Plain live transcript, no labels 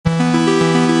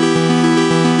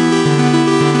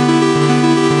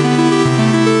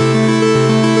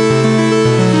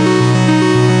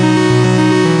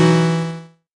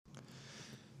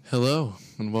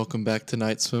back to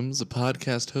Night Swims, a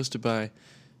podcast hosted by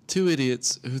two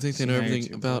idiots who think they know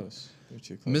everything about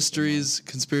mysteries,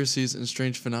 conspiracies, and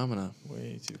strange phenomena.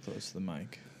 Way too close to the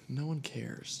mic. No one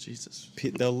cares. Jesus.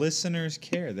 The listeners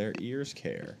care. Their ears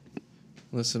care.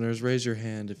 Listeners, raise your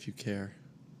hand if you care.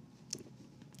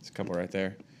 There's a couple right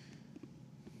there.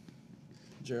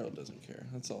 Gerald doesn't care.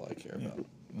 That's all I care about.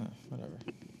 Whatever.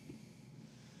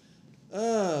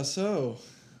 So,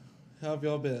 how have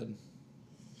y'all been?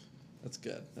 That's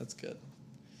good. That's good.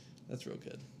 That's real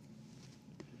good.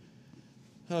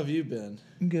 How have you been?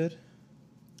 I'm good.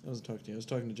 I wasn't talking to you. I was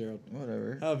talking to Gerald.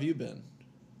 Whatever. How have you been?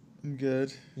 I'm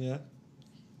good. Yeah?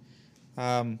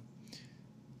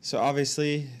 So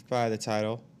obviously, by the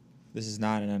title, this is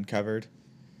not an Uncovered.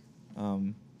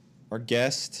 Our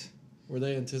guest... Were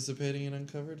they anticipating an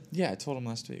Uncovered? Yeah, I told him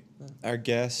last week. Oh. Our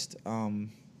guest,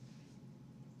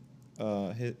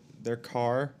 their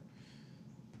car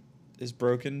is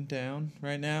broken down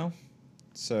right now,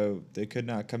 so they could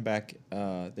not come back.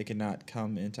 They could not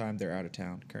come in time. They're out of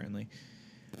town currently,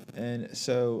 and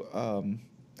so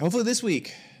hopefully this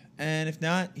week. And if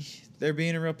not, they're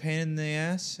being a real pain in the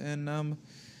ass, and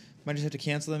might just have to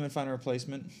cancel them and find a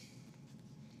replacement.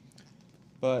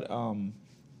 But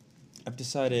I've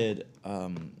decided. I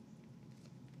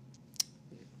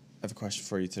have a question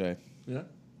for you today. Yeah.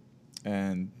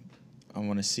 And I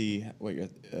want to see what your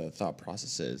thought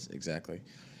process is exactly.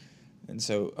 And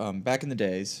so, back in the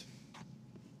days...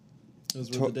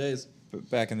 Those were the days.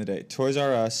 Back in the day, Toys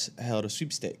R Us held a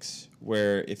sweepstakes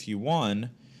where if you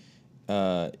won,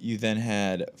 you then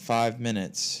had 5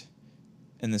 minutes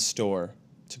in the store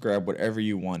to grab whatever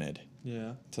you wanted.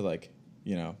 Yeah. To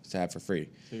to have for free.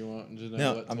 So you want to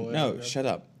know what toy? No, shut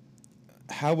up.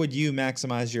 How would you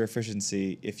maximize your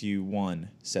efficiency if you won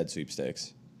said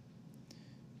sweepstakes?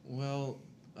 Well,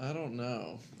 I don't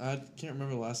know. I can't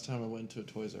remember the last time I went to a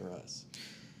Toys R Us.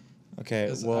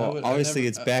 Okay, well, obviously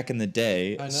it's back in the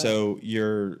day, so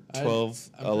you're 12,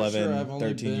 11,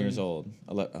 13 years old.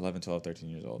 11, 12, 13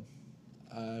 years old.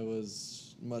 I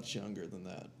was much younger than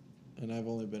that, and I've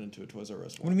only been into a Toys R Us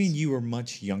once. What do you mean you were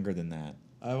much younger than that?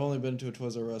 I've only been to a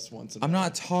Toys R Us once. I'm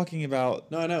not talking about...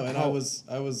 No, I know, and I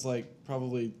was like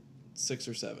probably 6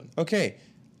 or 7. Okay,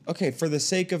 for the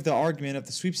sake of the argument of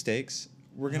the sweepstakes,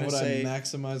 we're going to say... Would I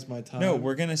maximize my time? No,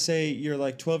 we're going to say you're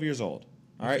like 12 years old.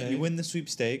 All right, Okay. you win the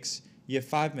sweepstakes, you have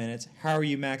 5 minutes. How are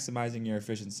you maximizing your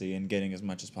efficiency and getting as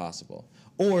much as possible?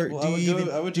 Or Well, do you even...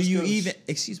 I would just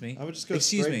go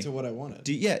straight to what I wanted.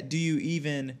 Do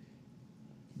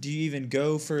you even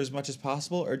go for as much as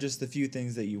possible, or just the few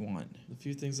things that you want? The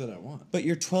few things that I want. But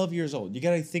you're 12 years old. You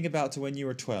got to think about to when you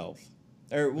were 12.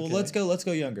 Or well, Okay. let's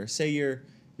go younger. Say you're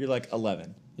like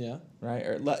 11. Yeah. Right?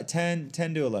 Or 10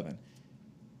 to 11.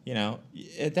 You know,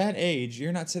 at that age,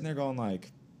 you're not sitting there going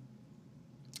like,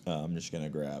 I'm just going to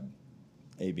grab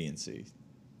A, B, and C.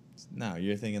 No,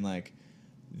 you're thinking like,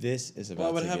 this is about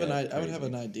I would to have get I would have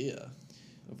crazy. an idea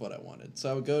of what I wanted.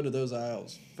 So I would go to those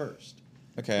aisles first.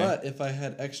 Okay. But if I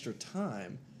had extra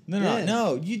time...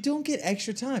 No, you don't get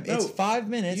extra time. No, it's 5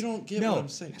 minutes. You don't get what I'm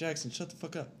saying. Jackson, shut the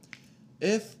fuck up.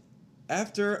 If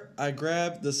after I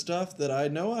grab the stuff that I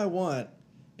know I want,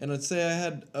 and let's say I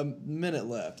had a minute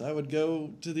left, I would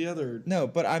go to the other... No,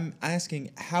 but I'm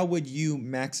asking, how would you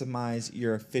maximize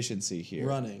your efficiency here?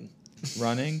 Running.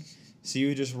 Running? So you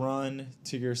would just run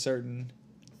to your certain...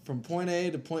 From point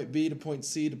A to point B to point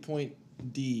C to point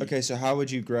D. Okay, so how would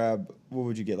you grab... What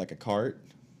would you get, like a cart?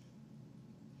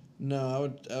 No, I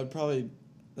would probably...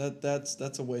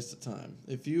 That's a waste of time.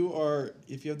 If you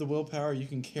have the willpower, you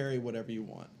can carry whatever you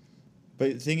want.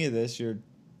 But think of this, you're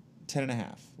 10 and a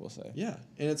half, we'll say. Yeah,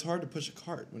 and it's hard to push a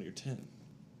cart when you're 10.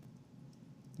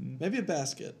 Maybe a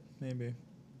basket. Maybe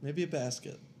a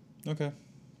basket. Okay.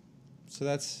 So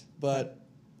that's... But,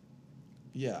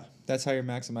 yeah. That's how you're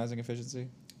maximizing efficiency?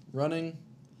 Running,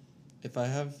 if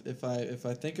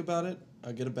I think about it,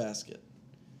 I get a basket.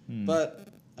 But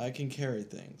I can carry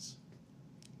things.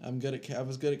 I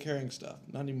was good at carrying stuff.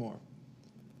 Not anymore.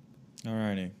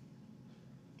 Alrighty.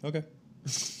 Okay.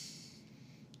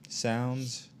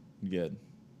 Sounds good.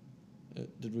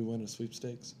 Did we win a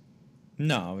sweepstakes?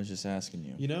 No, I was just asking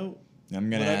you. You know, I'm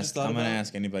gonna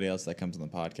ask anybody else that comes on the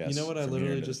podcast. You know what I from here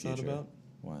literally into the just thought future. about?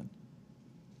 What?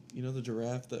 You know the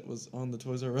giraffe that was on the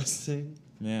Toys R Us thing?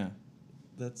 Yeah.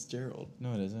 That's Gerald.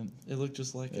 No, it isn't. It looked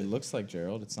just like it. It looks like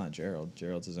Gerald. It's not Gerald.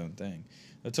 Gerald's his own thing.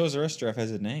 The Toys R Us giraffe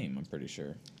has a name, I'm pretty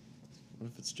sure.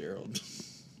 What if it's Gerald?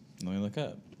 Let me look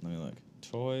up.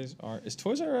 Toys R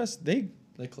Us, They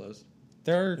closed.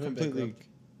 they're They went completely... bankrupt.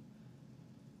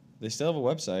 They still have a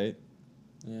website.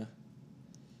 Yeah.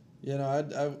 You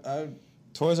know,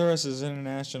 Toys R Us is an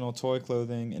international toy,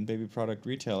 clothing, and baby product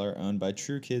retailer owned by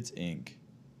True Kids Inc.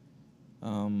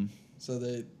 So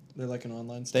they're like an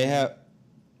online store? They have...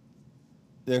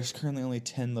 There's currently only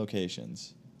 10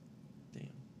 locations. Damn.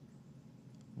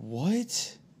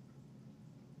 What?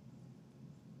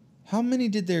 How many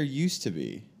did there used to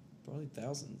be? Probably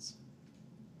thousands.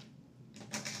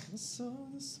 I saw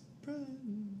the surprise.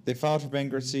 They filed for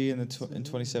bankruptcy in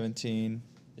 2017.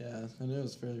 Yeah, I knew it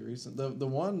was fairly recent. The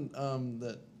one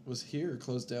that was here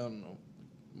closed down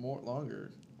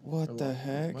longer. What the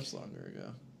heck? Much longer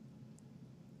ago.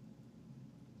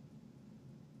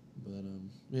 But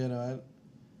yeah, no,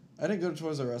 I didn't go to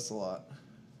Toys R Us a lot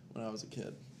when I was a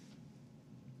kid.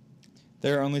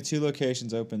 There are only 2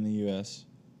 locations open in the U.S.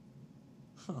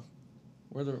 Huh?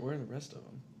 Where are the rest of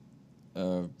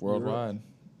them? Worldwide.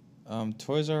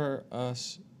 Toys R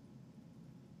Us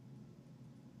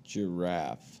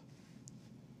Giraffe.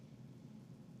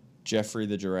 Jeffrey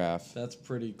the Giraffe. That's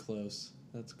pretty close.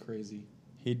 That's crazy.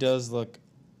 He does look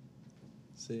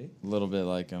See? a little bit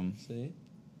like him. See?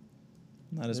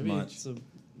 Not as Maybe much. It's a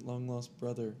long lost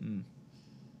brother. Mm.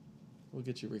 We'll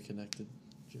get you reconnected,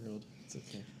 Gerald. It's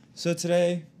okay. So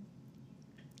today,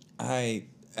 I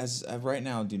right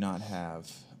now do not have,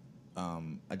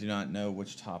 I do not know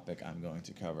which topic I'm going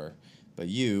to cover, but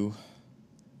you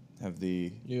have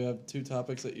the... You have 2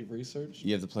 topics that you've researched?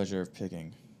 You have the pleasure of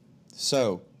picking.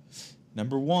 So,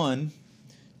 number 1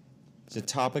 is a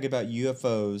topic about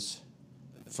UFOs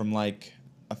from like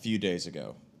a few days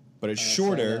ago, but it's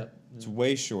shorter. Yeah. It's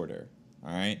way shorter.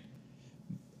 All right.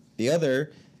 The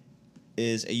other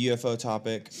is a UFO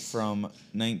topic from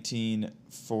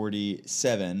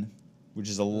 1947, which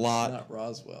is a lot. Not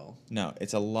Roswell. No,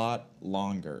 it's a lot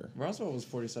longer. Roswell was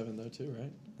 47 though too,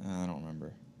 right? I don't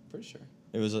remember. Pretty sure.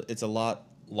 It's a lot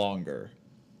longer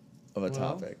of a Well,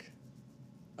 topic.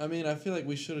 I mean, I feel like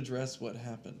we should address what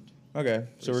happened. Okay,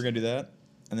 so we're gonna do that,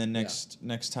 and then next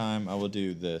time I will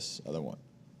do this other one.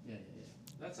 Yeah.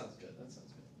 That sounds good.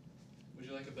 Would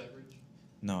you like a beverage?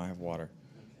 No, I have water.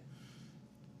 Okay.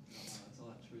 That's a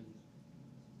lot to read.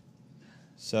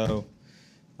 So,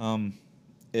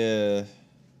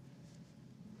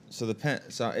 so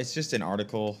it's just an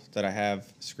article that I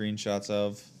have screenshots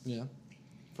of. Yeah.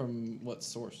 From what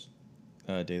source?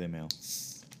 Daily Mail.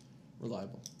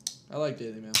 Reliable. I like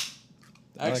Daily Mail.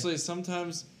 Actually,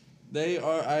 sometimes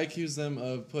I accuse them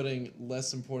of putting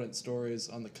less important stories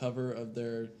on the cover of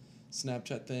their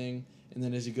Snapchat thing, and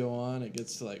then as you go on, it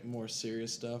gets to like more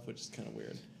serious stuff, which is kind of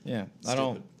weird. Yeah,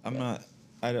 yeah,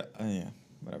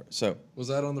 whatever. So was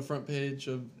that on the front page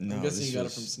of? No, I'm guessing you got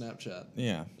it from Snapchat.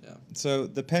 Yeah. Yeah. So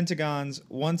the Pentagon's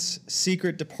once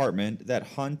secret department that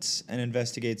hunts and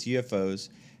investigates UFOs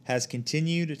has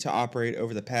continued to operate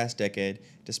over the past decade,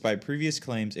 despite previous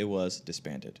claims it was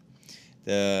disbanded.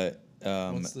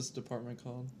 What's this department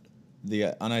called?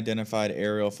 The Unidentified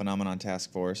Aerial Phenomenon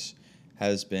Task Force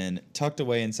has been tucked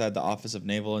away inside the Office of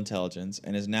Naval Intelligence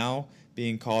and is now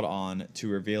being called on to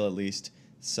reveal at least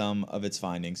some of its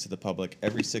findings to the public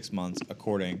every 6 months,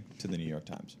 according to the New York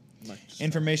Times.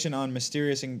 Information on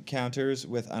mysterious encounters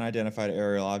with unidentified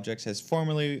aerial objects has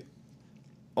formerly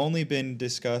only been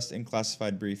discussed in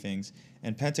classified briefings,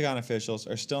 and Pentagon officials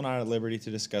are still not at liberty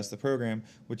to discuss the program,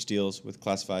 which deals with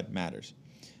classified matters.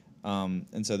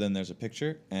 And so then there's a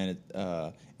picture, and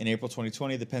in April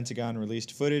 2020, the Pentagon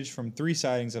released footage from 3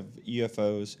 sightings of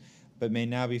UFOs, but may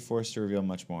now be forced to reveal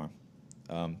much more.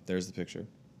 There's the picture.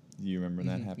 You remember when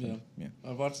that happened? Yeah.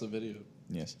 I've watched the video.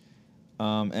 Yes.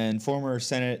 And former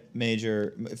Senate Majority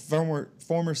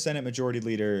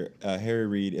Leader Harry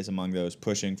Reid is among those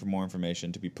pushing for more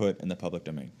information to be put in the public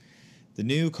domain. The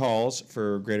new calls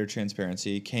for greater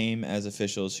transparency came as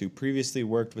officials who previously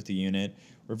worked with the unit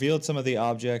revealed some of the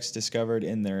objects discovered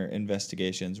in their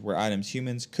investigations were items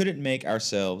humans couldn't make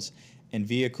ourselves and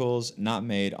vehicles not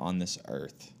made on this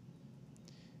earth.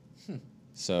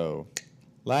 So,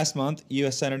 last month,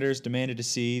 U.S. senators demanded to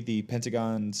see the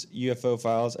Pentagon's UFO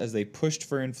files as they pushed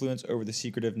for influence over the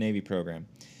secretive Navy program.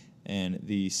 And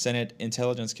the Senate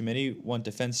Intelligence Committee want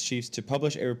defense chiefs to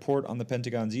publish a report on the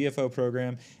Pentagon's UFO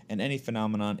program and any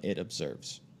phenomenon it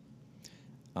observes.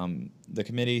 The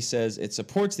committee says it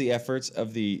supports the efforts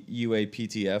of the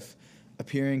UAPTF,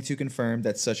 appearing to confirm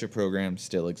that such a program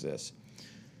still exists.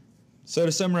 So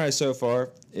to summarize so far,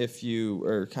 if you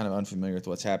are kind of unfamiliar with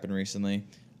what's happened recently,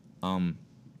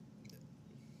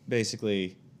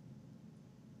 basically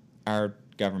our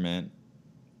government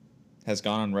has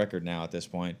gone on record now at this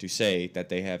point to say that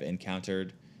they have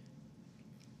encountered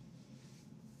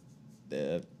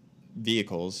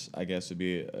vehicles, I guess would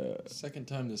be second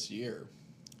time this year.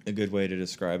 A good way to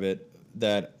describe it,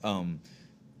 that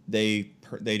they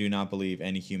do not believe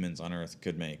any humans on Earth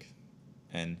could make,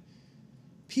 and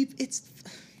it's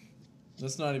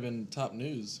That's not even top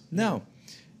news. no,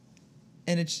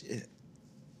 and it's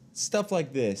stuff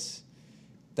like this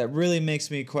that really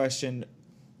makes me question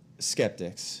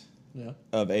skeptics Yeah.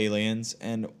 of aliens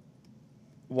and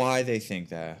why they think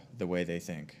that the way they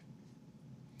think.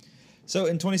 So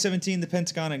in 2017, the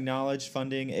Pentagon acknowledged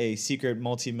funding a secret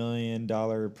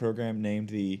multi-million-dollar program named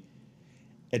the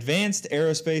Advanced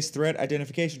Aerospace Threat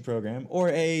Identification Program, or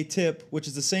AATIP, which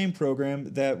is the same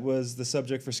program that was the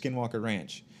subject for Skinwalker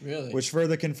Ranch. Really? Which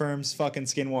further confirms fucking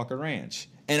Skinwalker Ranch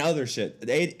and other shit.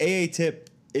 AATIP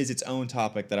is its own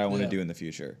topic that I want to do in the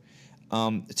future.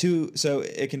 So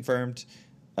it confirmed,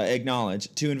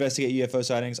 acknowledged, to investigate UFO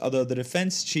sightings, although the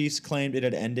defense chiefs claimed it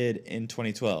had ended in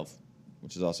 2012,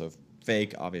 which is also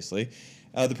fake, obviously.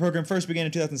 The program first began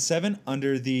in 2007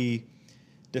 under the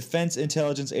Defense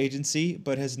Intelligence Agency,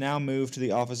 but has now moved to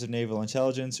the Office of Naval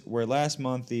Intelligence, where last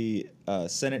month the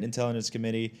Senate Intelligence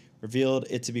Committee revealed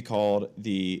it to be called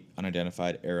the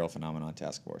Unidentified Aerial Phenomenon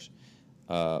Task Force.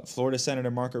 Florida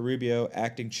Senator Marco Rubio,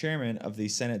 acting chairman of the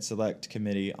Senate Select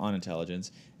Committee on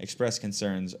Intelligence, expressed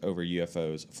concerns over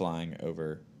UFOs flying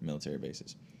over military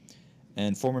bases.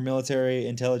 And former military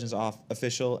intelligence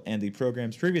official and the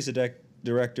program's previous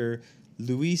director,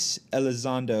 Luis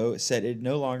Elizondo, said it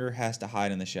no longer has to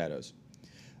hide in the shadows.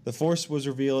 The force was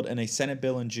revealed in a Senate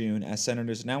bill in June, as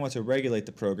senators now want to regulate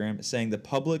the program, saying the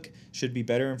public should be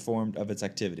better informed of its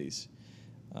activities.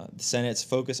 The Senate's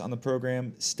focus on the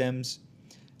program stems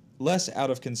less out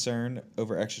of concern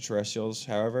over extraterrestrials,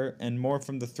 however, and more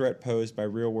from the threat posed by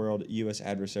real-world U.S.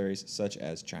 adversaries such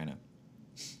as China.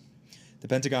 The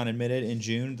Pentagon admitted in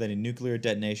June that a nuclear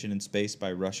detonation in space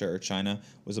by Russia or China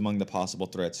was among the possible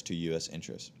threats to U.S.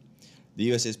 interests. The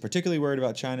U.S. is particularly worried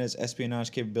about China's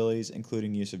espionage capabilities,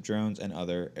 including use of drones and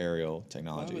other aerial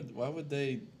technology. Why would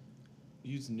they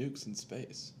use nukes in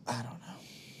space? I don't know.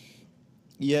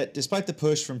 Yet, despite the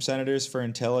push from senators for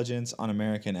intelligence on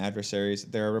American adversaries,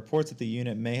 there are reports that the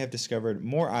unit may have discovered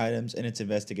more items in its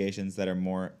investigations that are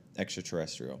more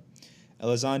extraterrestrial.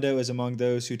 Elizondo is among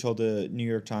those who told the New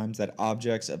York Times that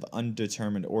objects of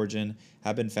undetermined origin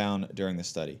have been found during the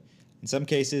study. In some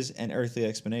cases, an earthly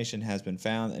explanation has been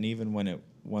found, and even when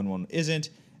one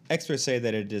isn't, experts say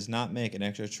that it does not make an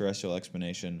extraterrestrial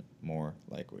explanation more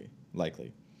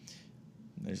likely.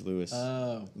 There's Luis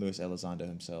Elizondo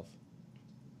himself.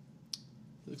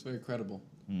 He looks very credible.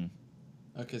 Mm.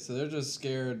 Okay, so they're just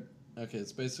scared. Okay,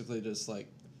 it's basically just like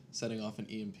setting off an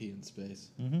EMP in space.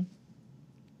 Mm-hmm.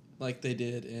 Like they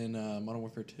did in Modern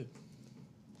Warfare 2.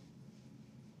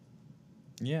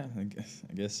 Yeah, I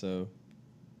guess so.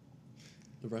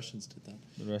 The Russians did that.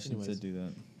 The Russians did do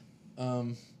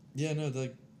that. Yeah, no,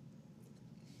 like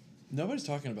nobody's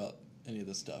talking about any of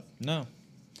this stuff. No.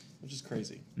 Which is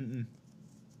crazy. Mm-mm.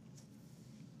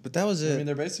 But that was it. I mean,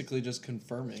 they're basically just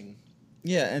confirming.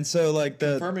 Yeah, and so like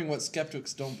confirming what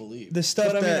skeptics don't believe. The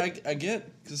stuff but that I mean, I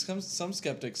get because some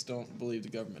skeptics don't believe the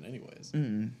government anyways.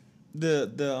 Mm-mm.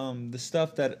 The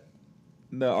stuff that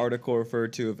the article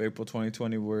referred to of April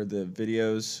 2020 were the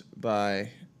videos by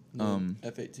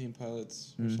F-18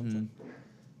 pilots or something.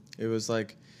 It was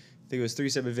like I think it was 3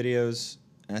 separate videos,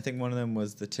 and I think one of them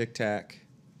was the Tic Tac.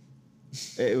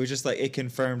 It was just like it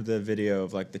confirmed the video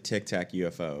of like the Tic Tac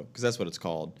UFO because that's what it's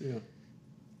called. Yeah.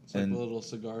 It's like a little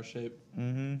cigar shape.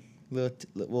 Mm-hmm.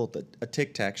 A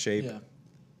Tic Tac shape. Yeah.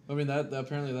 I mean that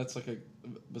apparently that's like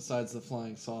besides the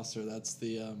flying saucer, that's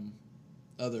the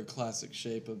other classic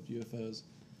shape of UFOs.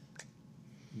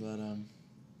 But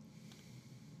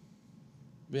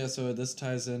yeah, so this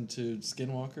ties into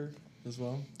Skinwalker as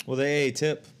well. Well, the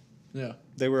AATIP. Yeah.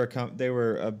 They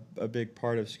were a big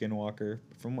part of Skinwalker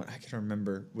from what I can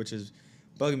remember, which is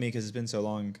bugging me because it's been so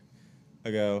long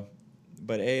ago.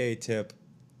 But AATIP,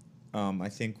 I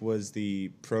think, was the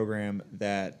program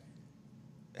that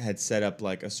had set up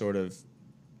like a sort of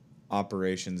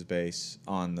operations base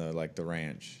on the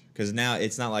ranch, because now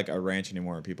it's not like a ranch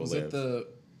anymore where people live. Is it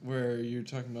where you're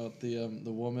talking about the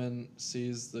woman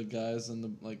sees the guys in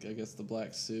the I guess the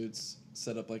black suits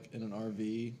set up like in an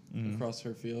RV across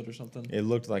her field or something? It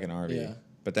looked like an RV. Yeah.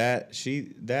 But that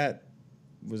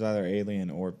was either alien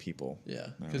or people. Yeah,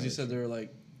 because you said they were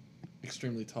like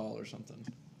extremely tall or something.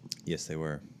 Yes, they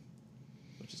were.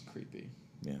 Which is creepy.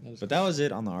 Yeah, but that was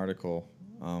it on the article.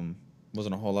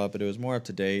 Wasn't a whole lot, but it was more up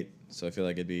to date, so I feel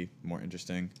like it'd be more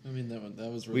interesting. I mean, that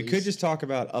was released. We could just talk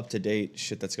about up to date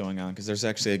shit that's going on because there's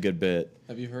actually a good bit.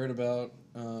 Have you heard about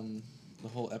the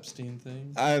whole Epstein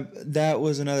thing? That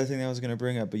was another thing that I was going to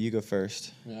bring up, but you go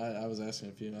first. Yeah, I was asking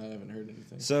if you. I haven't heard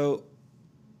anything. So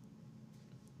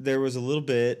there was a little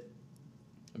bit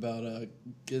About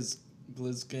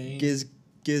Glizgane.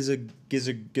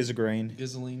 Gizagrain.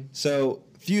 Ghislaine. So,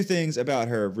 few things about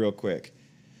her real quick.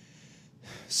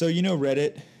 So, you know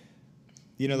Reddit?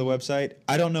 You know the website?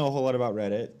 I don't know a whole lot about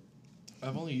Reddit.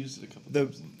 I've only used it a couple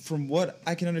times. From what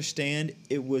I can understand,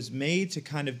 it was made to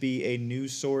kind of be a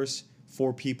news source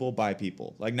for people by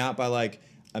people. Like, not by, like,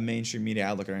 a mainstream media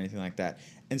outlet or anything like that.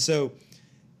 And so,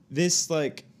 this,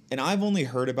 like... And I've only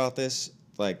heard about this,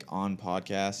 like, on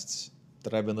podcasts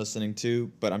that I've been listening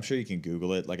to, but I'm sure you can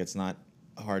Google it. Like, it's not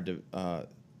hard to...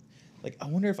 like, I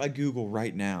wonder if I Google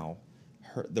right now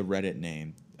the Reddit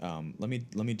name. Let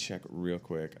me check real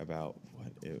quick about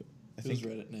what it... I think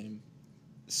Reddit name.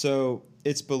 So,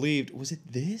 it's believed... Was it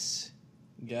this?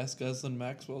 Gas Guzzling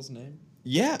Maxwell's name?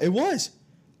 Yeah, it was.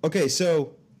 Okay,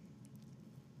 so...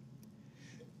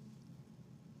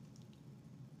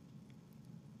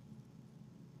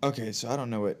 Okay, so I don't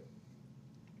know what...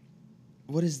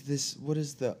 What is this? What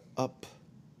does the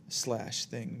 /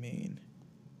 thing mean?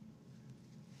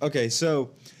 Okay,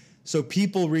 so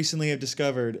people recently have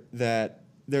discovered that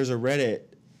there's a Reddit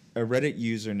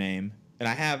username, and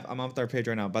I'm on their page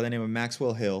right now, by the name of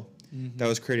Maxwell Hill, that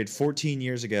was created 14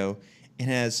 years ago, and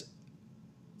has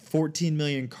 14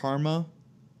 million karma,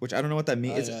 which I don't know what that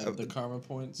means. The karma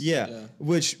points. Yeah,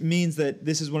 which means that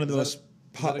this is one of the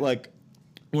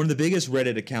one of the biggest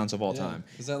Reddit accounts of all time.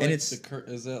 Is that like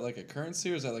is that like a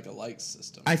currency or is that like a likes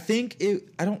system? I think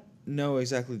I don't know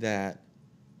exactly that,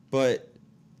 but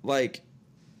like,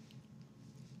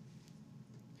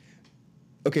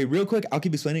 okay, real quick, I'll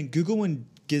keep explaining. Google when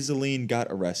Ghislaine got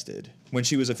arrested, when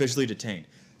she was officially detained.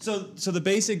 So the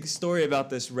basic story about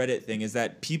this Reddit thing is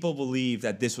that people believe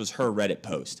that this was her Reddit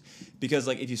post. Because,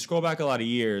 like, if you scroll back a lot of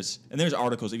years, and there's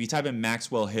articles, if you type in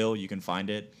Maxwell Hill, you can find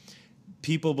it.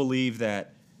 People believe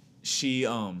that she,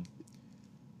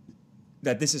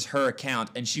 that this is her account,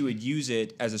 and she would use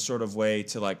it as a sort of way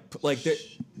to, like,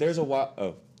 there's a while,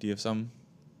 oh, do you have some?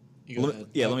 You go ahead.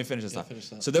 Yeah, let me finish this finish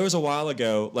that. So there was a while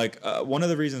ago, like, one of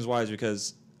the reasons why is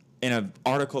because in an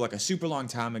article, like, a super long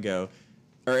time ago,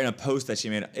 or in a post that she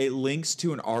made, it links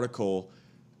to an article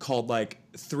called, like,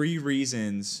 3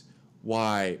 reasons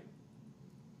why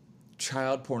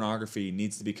child pornography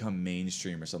needs to become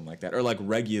mainstream or something like that, or like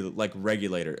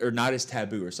regulated or not as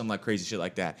taboo or some like crazy shit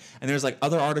like that. And there's like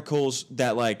other articles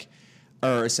that like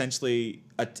are essentially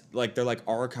like they're like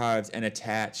archived and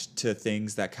attached to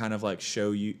things that kind of like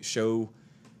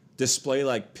display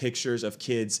like pictures of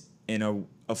kids in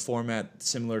a format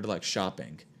similar to like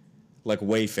shopping, like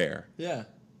Wayfair. Yeah.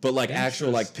 But like actual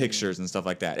like pictures and stuff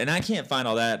like that. And I can't find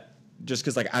all that just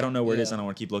because like I don't know where it is and I don't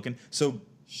want to keep looking. So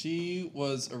she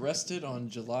was arrested on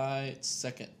July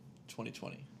 2nd,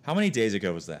 2020. How many days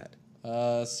ago was that?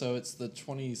 So it's the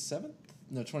 27th?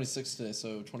 No, 26th today,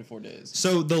 so 24 days.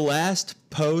 So the last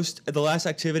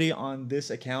activity on this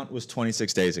account was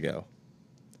 26 days ago.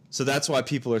 So that's why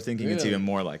people are thinking it's even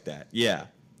more like that. Yeah.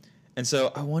 And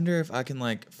so I wonder if I can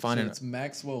like find it's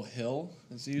Maxwell Hill?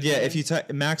 Yeah, if you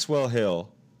type Maxwell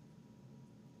Hill.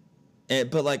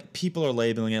 But like people are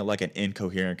labeling it like an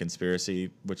incoherent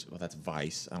conspiracy, which that's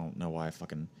Vice. I don't know why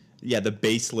the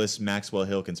baseless Maxwell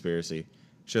Hill conspiracy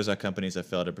shows how companies have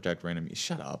failed to protect random.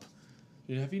 Shut up.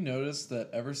 Dude, have you noticed that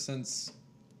ever since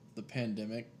the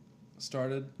pandemic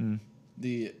started,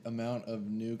 the amount of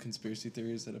new conspiracy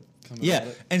theories that have come about it? Yeah,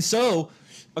 and so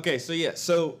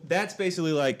that's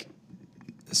basically like,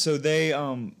 so they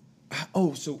so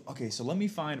let me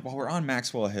find, while we're on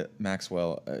Maxwell,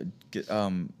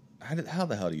 how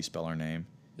the hell do you spell our name?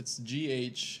 It's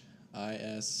Ghislai.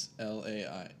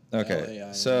 Okay,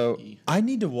 so I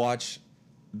need to watch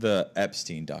the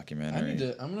Epstein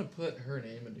documentary. I'm gonna put her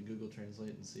name into Google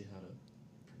Translate and see how to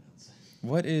pronounce it.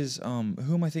 What is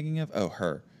who am I thinking of? Oh,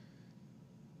 her.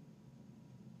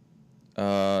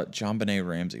 JonBenet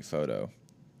Ramsey photo.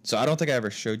 So I don't think I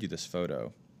ever showed you this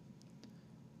photo.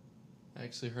 I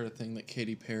actually heard a thing that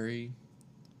Katy Perry.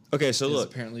 Okay, so is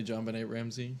apparently JonBenet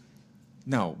Ramsey.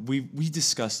 No, we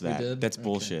discussed that. We did? That's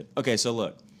bullshit. Okay, so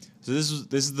look. So this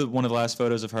is one of the last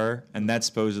photos of her, and that's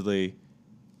supposedly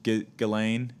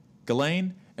Ghislaine.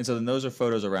 And so then those are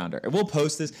photos around her. And we'll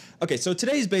post this. Okay, so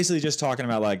today's basically just talking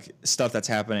about like stuff that's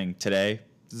happening today.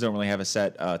 Don't really have a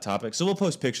set topic. So we'll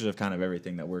post pictures of kind of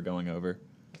everything that we're going over.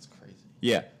 That's crazy.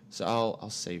 Yeah. So I'll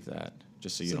save that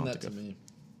just so you don't have to go. Send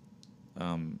that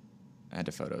to me. Add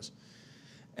to photos.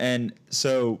 And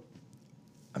so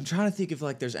I'm trying to think if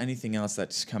like there's anything else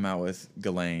that's come out with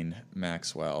Ghislaine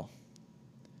Maxwell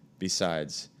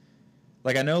besides,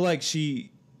 like, I know like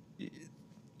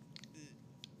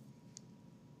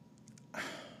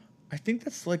I think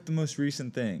that's like the most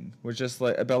recent thing, was just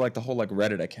like about like the whole like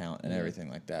Reddit account and everything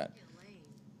like that.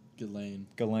 Ghislaine.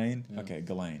 Ghislaine? Yeah. Okay,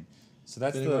 Ghislaine. So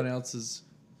that's if anyone else is...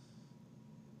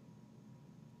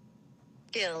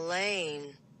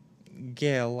 Ghislaine.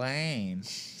 Ghislaine.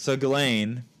 So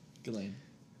Ghislaine,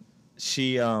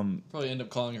 she probably end up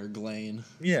calling her Ghislaine.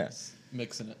 Yes.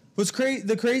 Mixing it. What's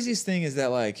the craziest thing is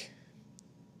that, like,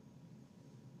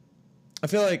 I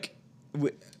feel like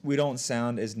we don't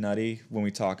sound as nutty when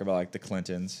we talk about, like, the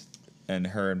Clintons and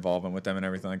her involvement with them and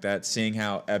everything like that. Seeing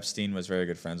how Epstein was very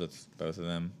good friends with both of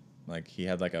them. Like, he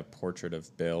had, like, a portrait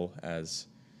of Bill as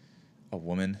a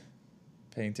woman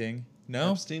painting.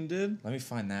 No? Epstein did? Let me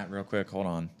find that real quick. Hold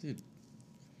on. Dude.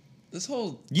 This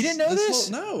whole... You didn't know this?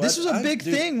 No. This was a big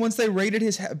thing once they rated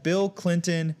his Bill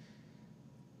Clinton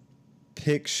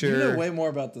picture. You know way more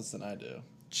about this than I do.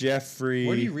 Jeffrey...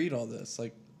 Where do you read all this?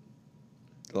 Like...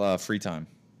 free time.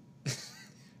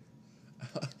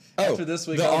 After this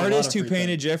week, the artist who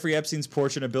painted Jeffrey Epstein's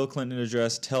portrait of Bill Clinton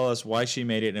address tell us why she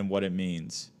made it and what it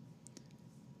means.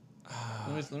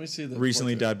 Let me see the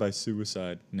recently portrait. died by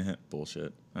suicide. Nah,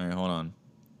 bullshit. All right, hold on.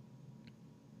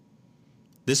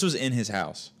 This was in his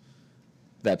house.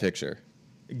 That picture.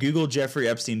 Google Jeffrey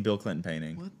Epstein Bill Clinton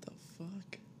painting. What the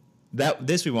fuck?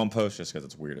 This we won't post just because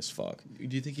it's weird as fuck.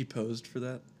 Do you think he posed for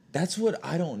that? That's what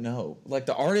I don't know. Like,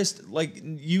 the artist, like,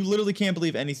 you literally can't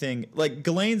believe anything. Like,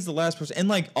 Ghislaine's the last person. And,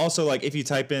 like, also, like, if you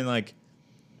type in, like...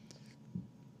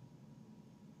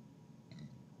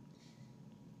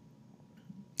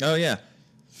 Oh, yeah.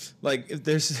 Like,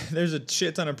 there's a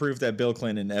shit ton of proof that Bill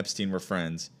Clinton and Epstein were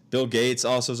friends. Bill Gates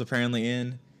also is apparently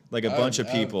in. Like, a bunch of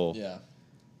people. Yeah.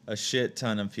 A shit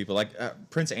ton of people. Like,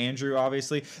 Prince Andrew,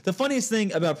 obviously. The funniest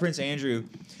thing about Prince Andrew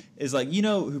is, like, you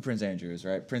know who Prince Andrew is,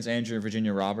 right? Prince Andrew and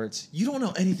Virginia Roberts. You don't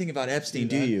know anything about Epstein,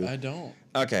 Dude, do you? I don't.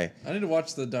 Okay. I need to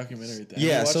watch the documentary thing.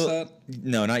 Yeah, Have you so watched that?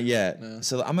 no, not yet. No.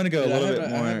 So I'm gonna go a little bit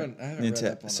more I haven't into.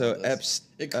 read up on So all this.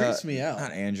 It creeps me out.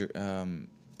 Not Andrew.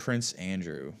 Prince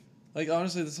Andrew. Like,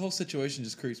 honestly, this whole situation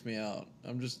just creeps me out.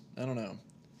 I don't know.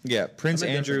 Yeah, Prince I'm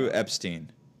Andrew indifferent.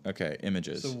 Epstein. Okay,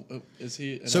 images. So is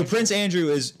he? So Prince Andrew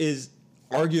is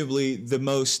arguably the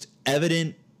most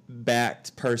evident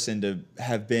backed person to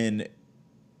have been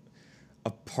a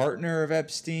partner of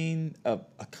Epstein, a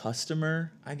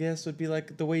customer, I guess would be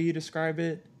like the way you describe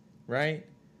it, right?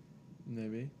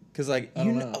 Maybe. Because like I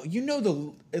don't know. you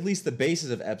know at least the basis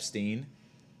of Epstein.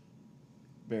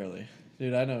 Barely,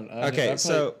 dude. I know. Okay,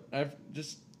 so I've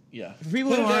just yeah. For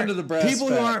people Put who it down aren't to the brass people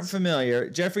who facts. aren't familiar,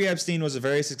 Jeffrey Epstein was a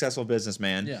very successful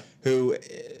businessman. Yeah. Who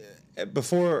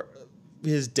before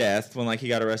his death, when like he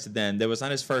got arrested, then that was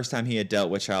not his first time he had dealt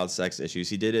with child sex issues.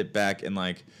 He did it back in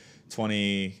like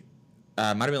might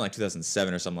have been like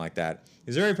 2007 or something like that. He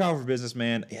was a very powerful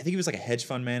businessman. I think he was like a hedge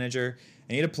fund manager,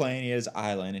 and he had a plane, he had his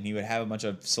island, and he would have a bunch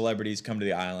of celebrities come to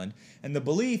the island. And the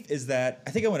belief is that,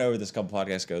 I think I went over this a couple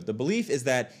podcasts ago, the belief is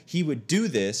that he would do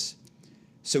this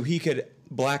so he could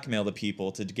blackmail the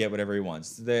people to get whatever he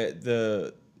wants. One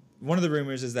of the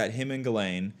rumors is that him and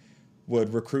Ghislaine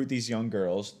would recruit these young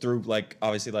girls through like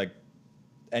obviously like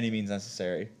any means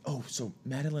necessary. Oh, so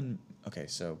Madeline. Okay.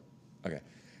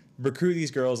 Recruit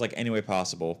these girls like any way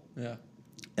possible. Yeah.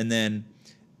 And then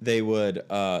they would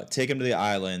take them to the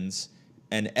islands.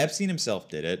 And Epstein himself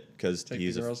did it because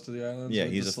he's the girls to the islands. Yeah,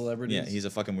 with he's the celebrities. Yeah, he's a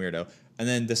fucking weirdo. And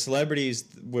then the celebrities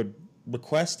would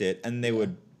request it, and they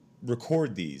would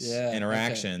record these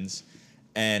interactions. Okay.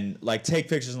 And like take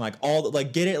pictures and like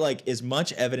get it like as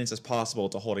much evidence as possible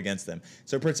to hold against them.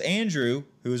 So Prince Andrew,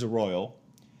 who is a royal,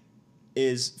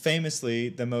 is famously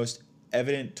the most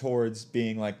evident towards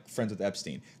being like friends with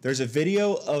Epstein. There's a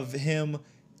video of him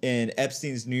in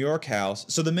Epstein's New York house.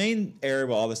 So the main area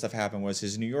where all this stuff happened was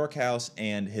his New York house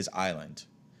and his island.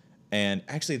 And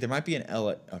actually there might be an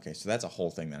LA. Okay, so that's a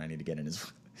whole thing that I need to get in.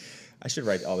 I should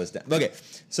write all this down. Okay,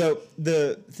 so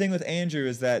the thing with Andrew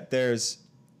is that there's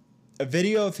a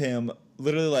video of him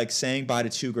literally like saying bye to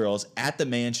two girls at the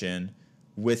mansion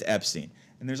with Epstein.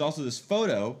 And there's also this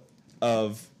photo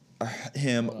of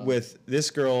him with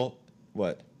this girl.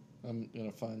 What? I'm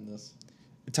going to find this.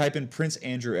 Type in Prince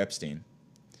Andrew Epstein.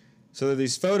 So there are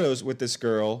these photos with this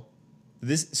girl.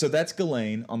 So that's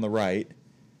Ghislaine on the right.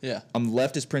 Yeah. On the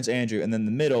left is Prince Andrew, and then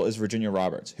the middle is Virginia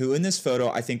Roberts, who in this photo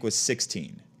I think was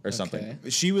 16 or something. Okay.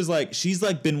 She's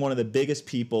like been one of the biggest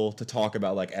people to talk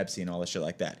about like Epstein and all this shit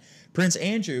like that. Prince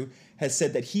Andrew has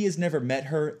said that he has never met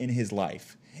her in his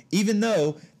life, even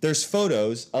though there's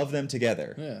photos of them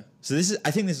together. Yeah. So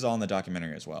I think this is all in the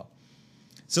documentary as well.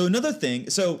 So another thing.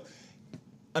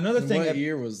 What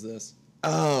year was this?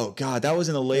 Oh God, that was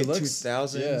in the late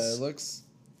 2000s. Yeah, it looks.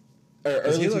 Or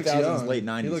early 2000s, late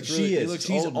 90s. He looks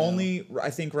She's old only, now. I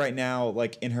think, right now,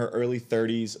 like in her early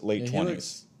 30s, late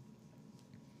 20s.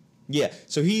 Yeah,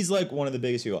 so he's like one of the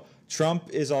biggest people. Trump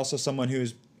is also someone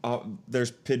who's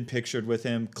there's been pictured with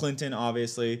him. Clinton,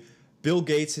 obviously. Bill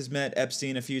Gates has met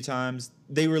Epstein a few times.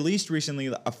 They released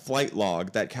recently a flight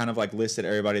log that kind of like listed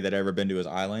everybody that ever been to his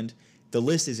island. The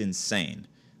list is insane,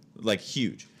 like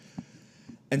huge.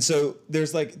 And so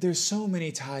there's so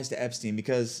many ties to Epstein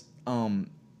because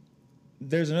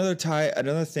there's another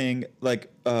thing,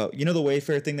 like you know the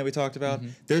Wayfair thing that we talked about? Mm-hmm.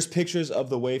 There's pictures of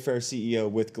the Wayfair CEO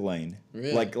with Ghislaine.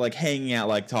 Really? Like hanging out,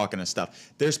 like talking and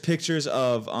stuff. There's pictures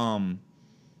of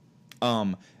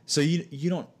so you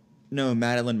don't know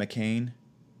Madeleine McCann,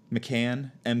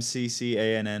 McCann.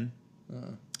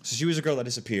 So she was a girl that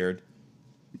disappeared.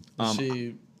 Is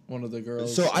she one of the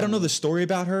girls? So I don't know the story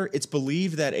about her. It's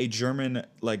believed that a German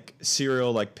like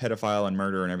serial like pedophile and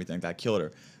murderer and everything like that killed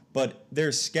her. But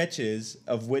there's sketches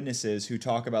of witnesses who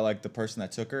talk about like the person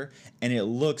that took her, and it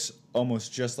looks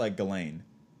almost just like Ghislaine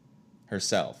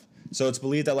herself. So it's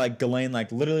believed that like Ghislaine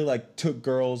like literally like took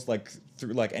girls like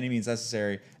through like any means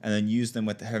necessary, and then used them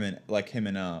with him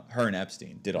and her and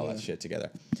Epstein did all that shit together.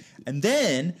 And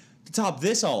then to top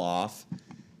this all off,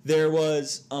 there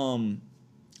was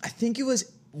I think it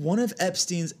was one of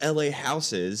Epstein's LA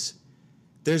houses.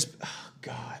 There's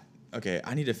God. Okay,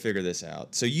 I need to figure this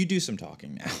out. So you do some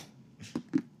talking now.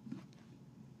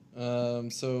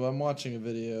 So I'm watching a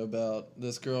video about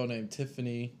this girl named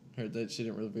Tiffany. Heard that she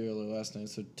didn't reveal her last name,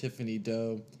 so Tiffany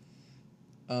Doe.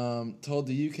 Told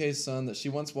the UK Sun that she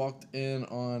once walked in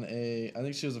on I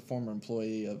think she was a former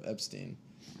employee of Epstein,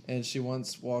 and she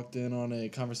once walked in on a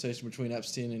conversation between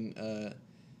Epstein and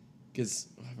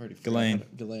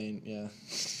Ghislaine,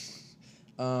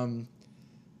 yeah.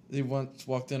 He once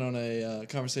walked in on a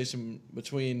conversation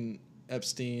between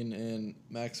Epstein and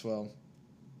Maxwell,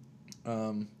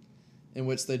 in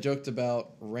which they joked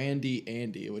about Randy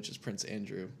Andy, which is Prince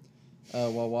Andrew,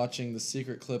 while watching the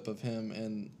secret clip of him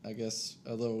and I guess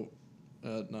not a little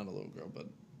girl, but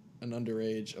an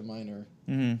underage, a minor.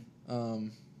 Mm-hmm.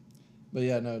 But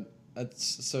yeah, no.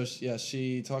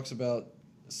 She talks about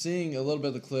seeing a little bit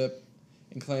of the clip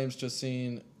and claims to have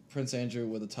seen Prince Andrew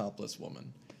with a topless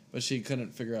woman, but she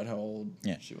couldn't figure out how old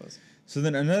she was. So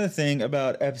then another thing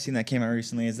about Epstein that came out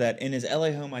recently is that in his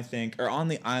LA home, I think, or on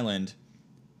the island,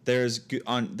 there was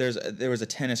a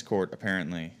tennis court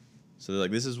apparently. So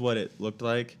like this is what it looked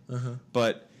like,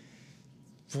 but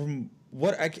from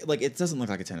what it doesn't look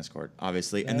like a tennis court,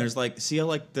 obviously. Yeah. And there's like, see how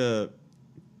like I'm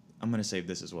gonna save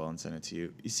this as well and send it to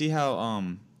you. You see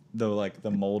how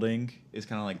the molding is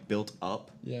kind of like built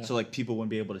up, so like people wouldn't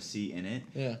be able to see in it.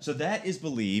 Yeah. So that is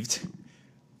believed.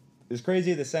 As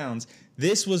crazy as it sounds,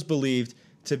 this was believed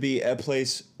to be a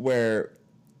place where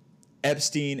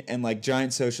Epstein and like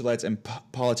giant socialites and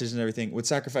politicians and everything would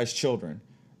sacrifice children.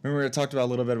 Remember we talked about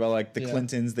a little bit about like the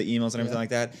Clintons, the emails and everything like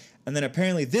that. And then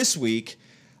apparently this week,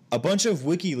 a bunch of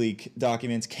WikiLeaks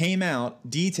documents came out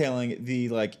detailing the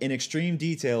like in extreme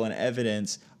detail and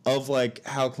evidence of like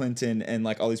how Clinton and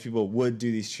like all these people would do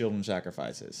these children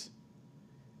sacrifices,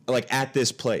 like at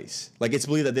this place. Like it's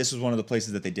believed that this was one of the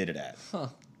places that they did it at. Huh.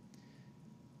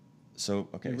 So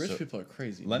okay, rich people are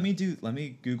crazy. Let me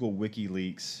Google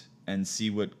WikiLeaks and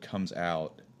see what comes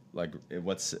out. Like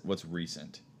what's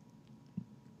recent.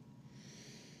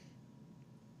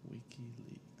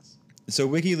 WikiLeaks. So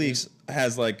WikiLeaks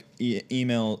has like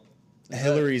email.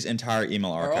 Hillary's entire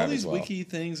email archive. Are all these as well. wiki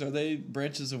things? Are they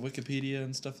branches of Wikipedia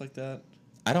and stuff like that?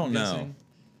 I don't know.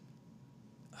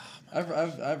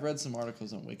 I've read some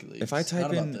articles on WikiLeaks. If I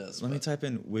type let me type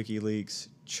in WikiLeaks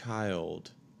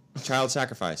child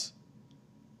sacrifice.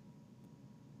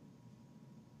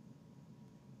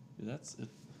 That's it.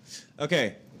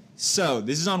 Okay, so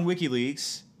this is on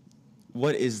WikiLeaks.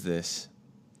 What is this?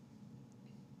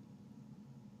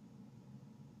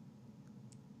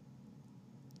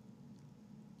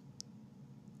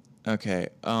 Okay.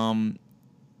 Oh my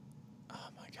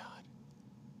God.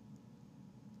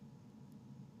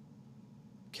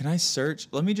 Can I search?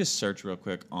 Let me just search real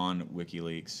quick on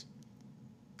WikiLeaks.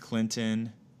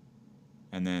 Clinton,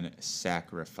 and then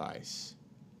sacrifice.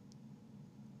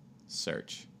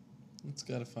 Search. It's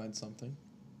got to find something.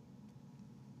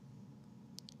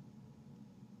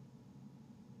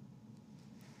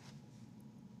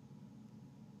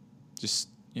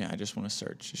 I just want to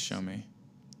search. Just show me.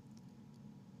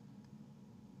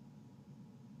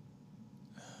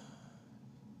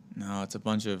 No, it's a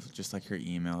bunch of just like her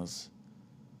emails.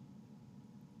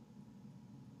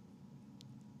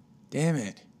 Damn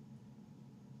it.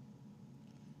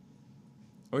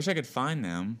 I wish I could find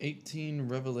them. 18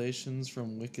 revelations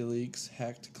from WikiLeaks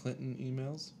hacked Clinton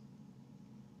emails.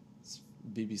 It's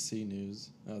BBC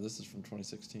News. Oh, this is from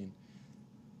 2016.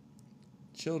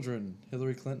 Children,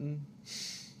 Hillary Clinton.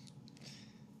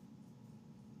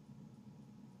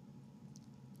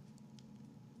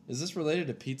 Is this related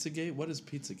to Pizzagate? What is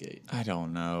Pizzagate? I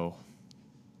don't know.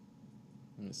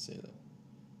 Let me see that.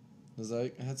 Because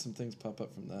I had some things pop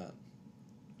up from that.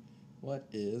 What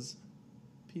is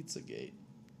Pizzagate?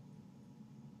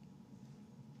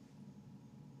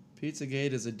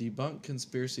 Pizzagate is a debunked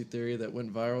conspiracy theory that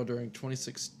went viral during the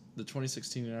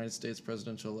 2016 United States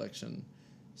presidential election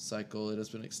cycle. It has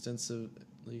been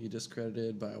extensively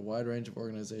discredited by a wide range of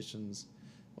organizations.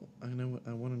 Well, I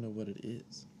want to know what it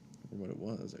is, or what it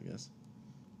was, I guess.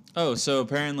 Oh, so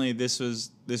apparently this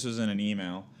was in an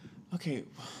email. Okay,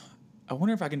 I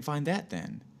wonder if I can find that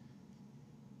then.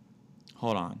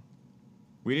 Hold on.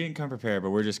 We didn't come prepared,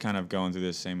 but we're just kind of going through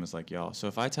this same as like y'all. So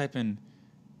if I type in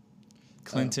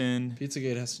Clinton...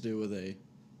 Pizzagate has to do with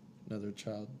another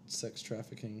child sex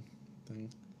trafficking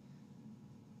thing.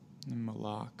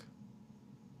 Malak.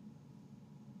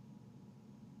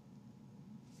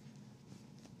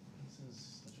 This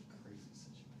is such a crazy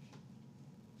situation.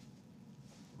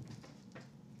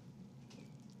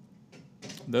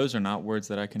 Those are not words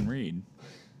that I can read.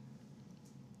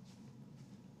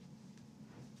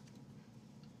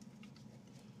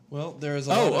 Well, there is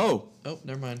a lot of... Oh,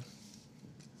 never mind.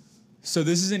 So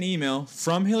this is an email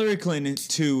from Hillary Clinton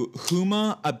to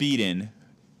Huma Abedin.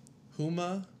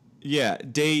 Huma? Yeah,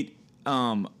 date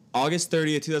August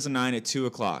 30th, 2009 at 2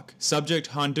 o'clock. Subject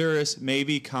Honduras,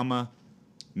 maybe,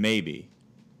 maybe.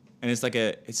 And it's like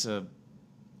it's an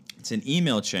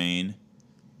email chain.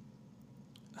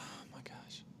 Oh my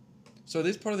gosh. So are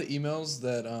these part of the emails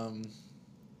that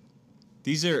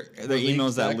These are the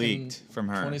emails that leaked from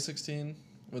her. 2016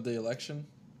 with the election?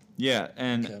 Yeah,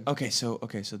 and okay, so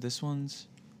this one's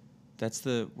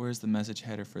where's the message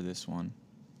header for this one?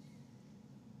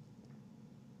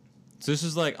 So this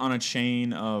is like on a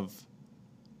chain of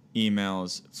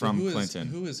emails from Clinton.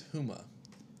 Who is Huma?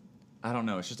 I don't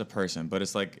know, it's just a person, but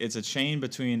it's a chain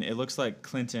between, it looks like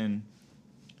Clinton.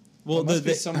 Well,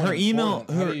 her email,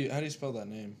 how do you spell that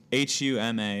name?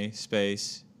 HUMA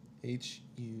space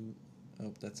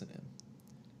Oh, that's an M.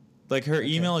 Like her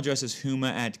email address is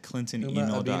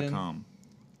huma@clintonemail.com.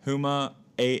 Huma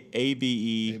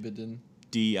Abedin.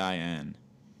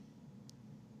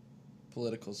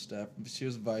 Political staff. She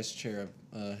was vice chair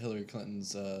of Hillary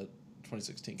Clinton's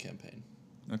 2016 campaign.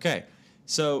 Okay,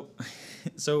 so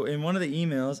in one of the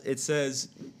emails it says,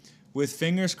 "With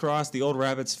fingers crossed, the old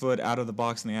rabbit's foot out of the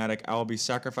box in the attic, I will be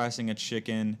sacrificing a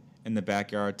chicken in the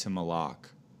backyard to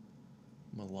Malak."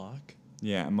 Malak?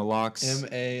 Yeah, Malak's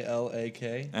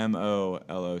M-A-L-A-K?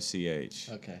 M-O-L-O-C-H.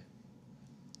 Okay.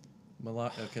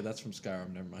 Malak. Okay, that's from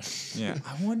Skyrim. Never mind. Yeah,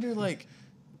 I wonder, like,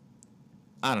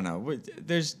 I don't know.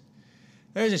 There's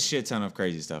a shit ton of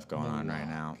crazy stuff going on right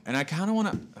now, and I kind of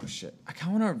want to. Oh shit! I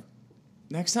kind of want to.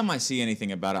 Next time I see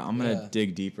anything about it, I'm gonna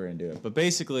dig deeper into it. But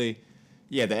basically,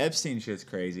 yeah, the Epstein shit's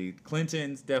crazy.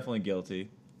 Clinton's definitely guilty.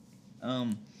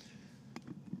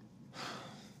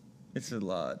 It's a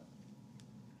lot.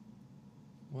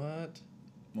 What?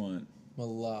 What?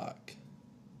 Malak.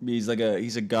 He's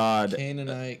a god.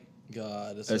 Canaanite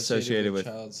god associated with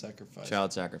child sacrifice.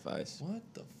 Child sacrifice. What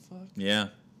the fuck? Yeah.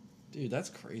 Dude, that's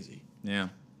crazy. Yeah.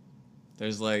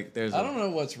 There's I don't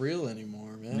know what's real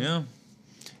anymore, man. Yeah.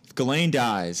 If Ghislaine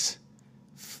dies,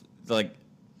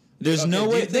 there's no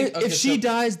way. If she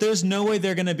dies, there's no way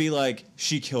they're gonna be like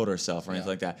she killed herself or anything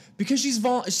like that, because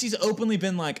she's openly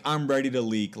been like, I'm ready to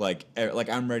leak, like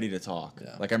I'm ready to talk,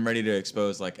 like I'm ready to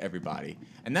expose like everybody,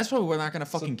 and that's why we're not gonna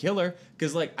fucking kill her,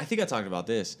 because like I think I talked about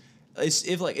this.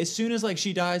 If like as soon as like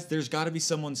she dies, there's got to be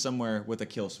someone somewhere with a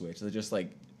kill switch that just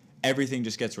like everything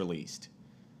just gets released.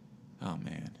 Oh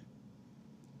man.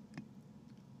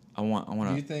 I want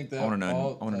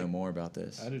to know more about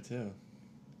this. I do too.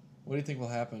 What do you think will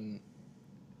happen?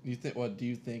 Do you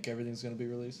think everything's going to be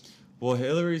released? Well,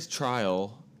 Hillary's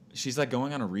trial, she's like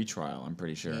going on a retrial, I'm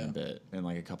pretty sure, in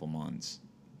like a couple months.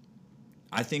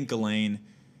 I think Ghislaine,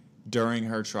 during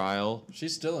her trial,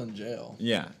 she's still in jail.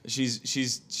 Yeah, she's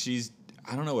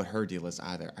I don't know what her deal is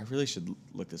either. I really should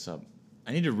look this up.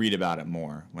 I need to read about it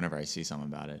more whenever I see something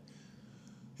about it.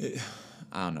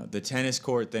 I don't know. The tennis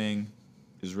court thing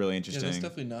is really interesting. Yeah, that's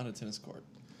definitely not a tennis court.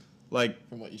 Like,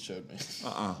 from what you showed me.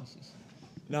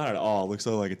 Not at all. It looks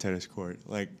like a tennis court.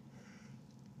 Like,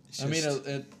 I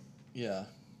mean, yeah.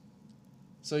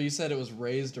 So you said it was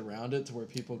raised around it to where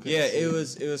people could. Yeah, it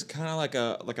was kind of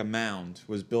like a mound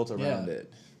was built around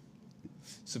it,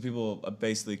 so people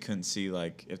basically couldn't see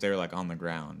like if they were like on the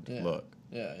ground. Yeah. Look.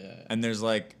 Yeah. And there's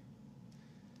like,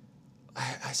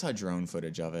 I saw drone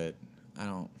footage of it.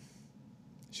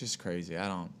 It's just crazy.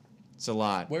 It's a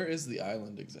lot. Where is the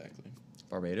island exactly?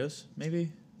 Barbados,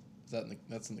 maybe?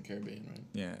 That's in the Caribbean, right?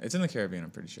 Yeah, it's in the Caribbean,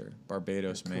 I'm pretty sure.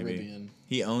 Barbados, maybe. Caribbean.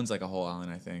 He owns like a whole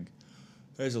island, I think.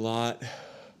 There's a lot.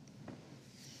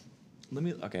 Let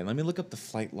me look up the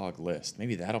flight log list.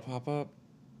 Maybe that'll pop up.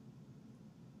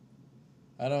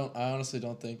 I honestly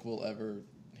don't think we'll ever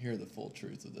hear the full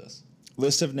truth of this.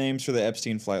 List of names for the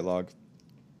Epstein flight log.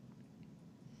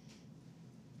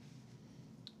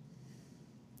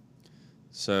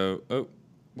 So,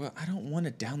 I don't want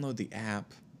to download the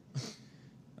app.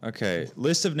 Okay,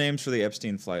 list of names for the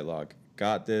Epstein flight log.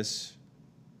 Got this.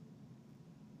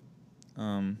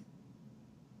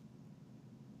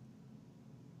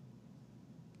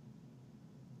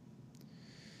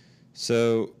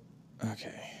 So,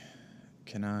 okay.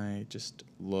 Can I just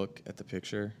look at the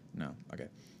picture? No. Okay.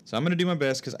 So I'm going to do my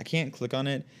best because I can't click on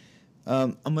it.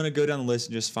 I'm going to go down the list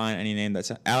and just find any name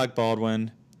that's Alec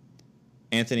Baldwin,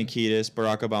 Anthony Kiedis,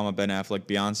 Barack Obama, Ben Affleck,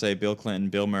 Beyonce, Bill Clinton,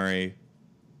 Bill Murray,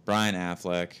 Brian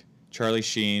Affleck, Charlie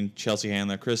Sheen, Chelsea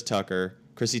Handler, Chris Tucker,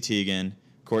 Chrissy Teigen,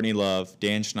 Courtney Love,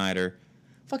 Dan Schneider.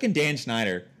 Fucking Dan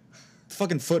Schneider.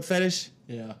 Fucking foot fetish.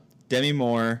 Yeah. Demi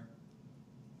Moore.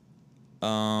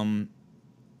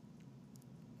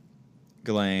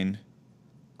 Ghislaine,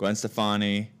 Gwen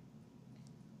Stefani,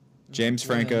 James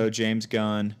Franco, James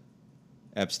Gunn,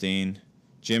 Epstein,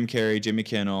 Jim Carrey, Jimmy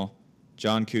Kimmel,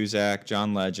 John Cusack,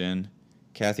 John Legend,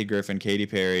 Kathy Griffin, Katy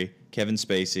Perry, Kevin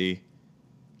Spacey,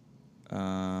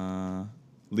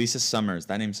 Lisa Summers.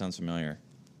 That name sounds familiar.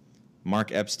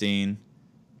 Mark Epstein,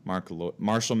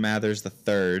 Marshall Mathers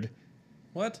III.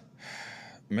 What?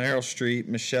 Meryl Streep,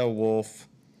 Michelle Wolf,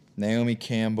 Naomi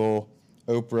Campbell,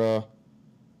 Oprah,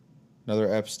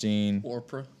 another Epstein,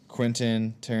 Oprah,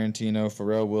 Quentin Tarantino,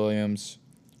 Pharrell Williams,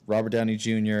 Robert Downey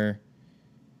Jr.,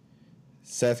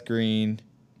 Seth Green,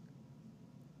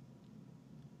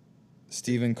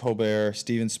 Stephen Colbert,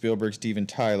 Steven Spielberg, Steven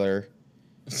Tyler,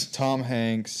 Tom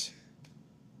Hanks,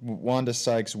 Wanda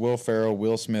Sykes, Will Ferrell,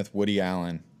 Will Smith, Woody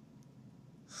Allen.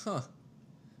 Huh.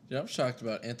 Dude, I'm shocked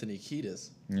about Anthony Kiedis.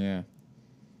 Yeah.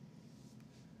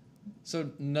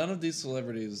 So none of these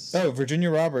celebrities... Oh, Virginia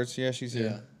Roberts. Yeah, she's here.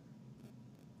 Yeah.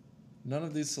 None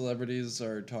of these celebrities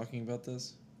are talking about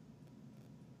this?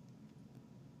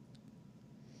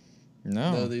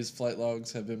 No. Though these flight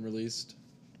logs have been released?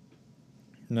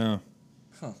 No.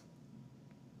 Huh.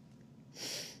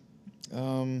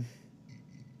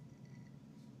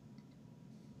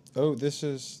 Oh, this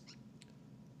is...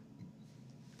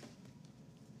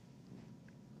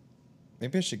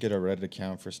 Maybe I should get a Reddit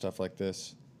account for stuff like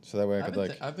this. So that way I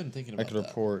could, I've been thinking about I could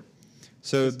report.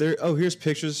 So there... Oh, here's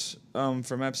pictures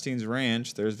from Epstein's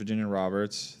ranch. There's Virginia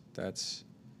Roberts. That's...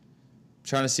 I'm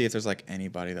trying to see if there's, like,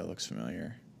 anybody that looks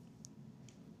familiar.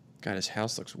 God, his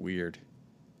house looks weird.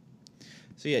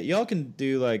 So, yeah, y'all can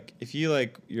do, like... If you,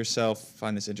 like, yourself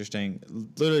find this interesting,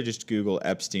 literally just Google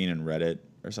Epstein and Reddit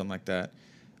or something like that.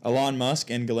 Elon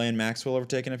Musk and Ghislaine Maxwell are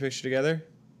taking a picture together.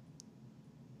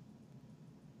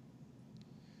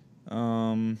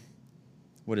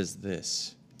 What is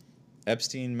this?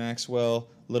 Epstein, Maxwell,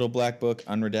 Little Black Book,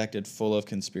 unredacted, full of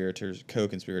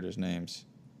co-conspirators' names.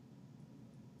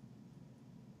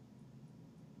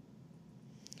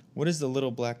 What is the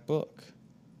Little Black Book?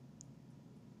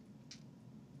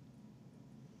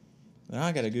 Now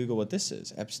I gotta Google what this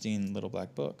is. Epstein, Little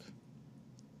Black Book.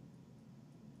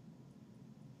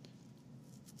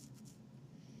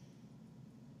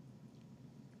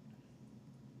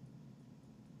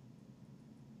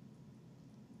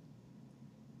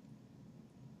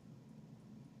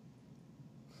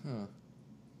 Huh.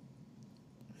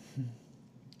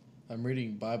 I'm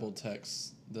reading Bible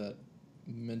texts that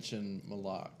mention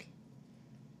Malak.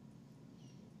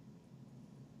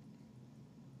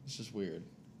 It's just weird.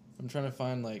 I'm trying to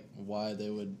find like why they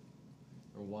would,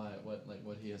 or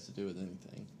what he has to do with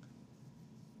anything.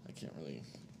 I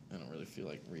don't really feel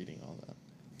like reading all that.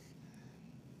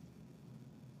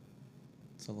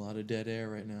 It's a lot of dead air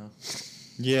right now.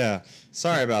 Yeah.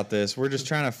 Sorry about this. We're just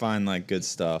trying to find like good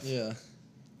stuff. Yeah.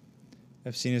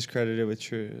 Epstein is credited with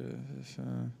truth.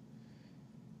 I'm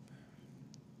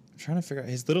trying to figure out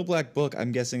his Little Black Book.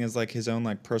 I'm guessing is like his own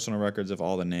like personal records of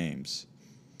all the names.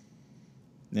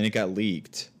 And then it got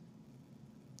leaked.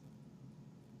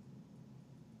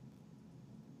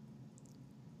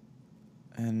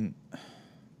 And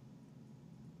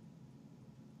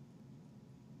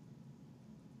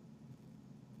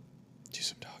do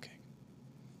some talking.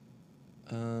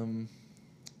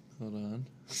 Hold on.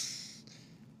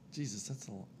 Jesus, that's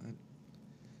a lot.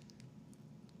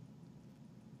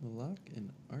 Malak and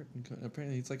art and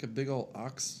apparently he's like a big old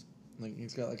ox. Like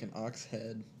he's got like an ox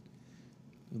head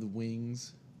with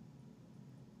wings.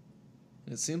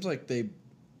 And it seems like they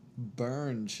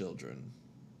burn children.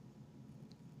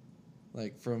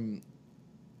 like from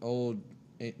old,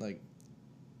 like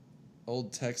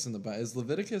old text in the Bible. Is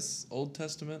Leviticus Old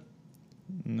Testament?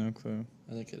 No clue.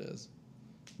 I think it is.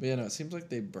 But yeah, no, it seems like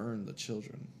they burned the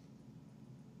children.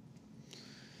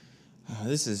 Oh,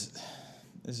 this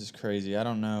is crazy. I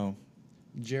don't know.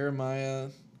 Jeremiah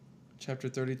chapter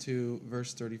 32,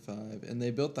 verse 35. And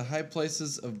they built the high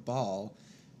places of Baal,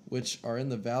 which are in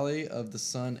the valley of the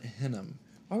son Hinnom.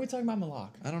 Why are we talking about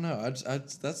Malak? I don't know.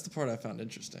 That's the part I found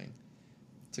interesting.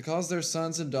 To cause their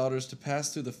sons and daughters to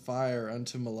pass through the fire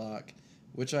unto Malak,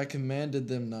 which I commanded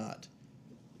them not.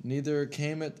 Neither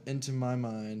came it into my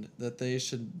mind that they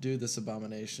should do this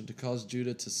abomination, to cause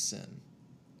Judah to sin.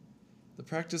 The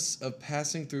practice of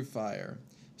passing through fire,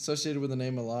 associated with the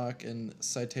name Malak in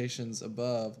citations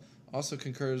above, also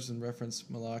concurs in reference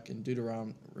Malak in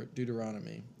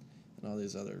Deuteronomy and all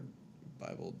these other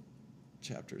Bible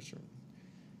chapters.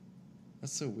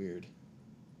 That's so weird.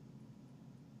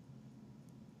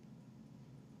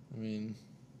 I mean,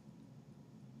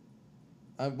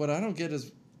 what I don't get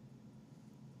is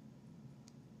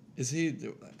he?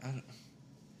 The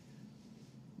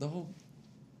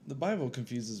Bible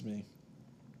confuses me.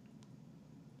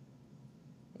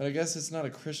 But I guess it's not a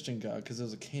Christian God because it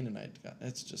was a Canaanite God.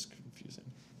 It's just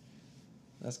confusing.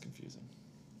 That's confusing.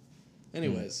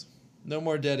 Anyways, no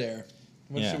more dead air.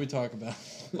 What should we talk about?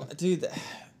 Well, dude,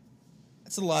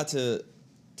 that's a lot to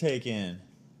take in.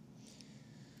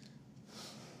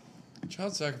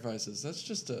 Child sacrifices. That's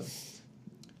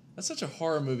such a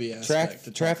horror movie aspect.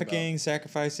 To Trafficking,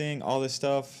 sacrificing, all this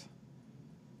stuff.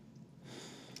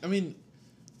 I mean,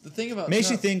 the thing about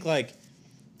makes you think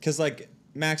because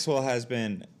Maxwell has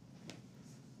been,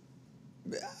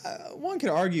 one could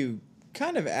argue,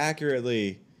 kind of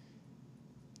accurately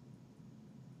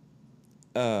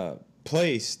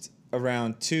placed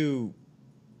around two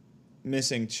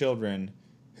missing children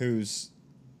whose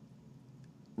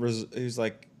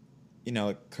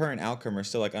current outcome are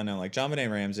still unknown, like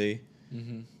JonBenet Ramsey,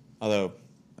 although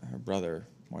her brother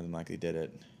more than likely did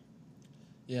it.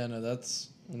 Yeah, no, that's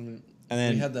when and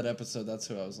then we had that episode. That's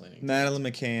who I was leaning. Natalie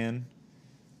McCann,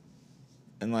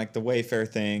 and the Wayfair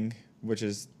thing, which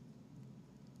is,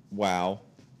 wow,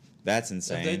 that's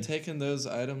insane. Have they taken those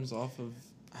items off of?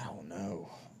 I don't know.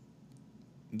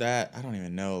 I don't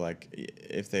even know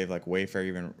if they've Wayfair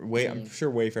even I'm sure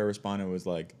Wayfair responded was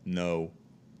no,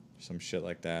 some shit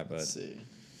like that. But Let's see.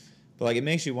 But it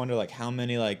makes you wonder how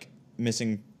many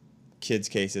missing kids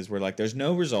cases where there's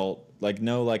no result,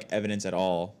 no evidence at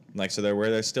all, so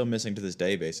they're still missing to this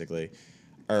day basically,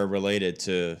 are related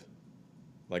to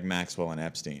Maxwell and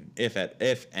Epstein, if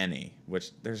any,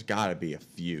 which there's got to be a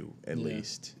few at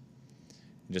least.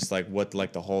 Just what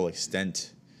the whole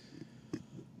extent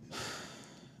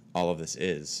all of this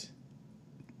is.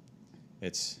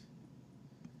 It's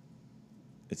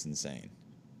insane.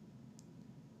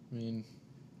 I mean,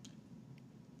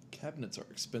 cabinets are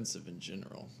expensive in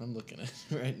general. I'm looking at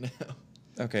it right now.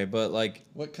 Okay, but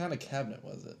what kind of cabinet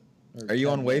was it? Are you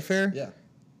on Wayfair? Yeah.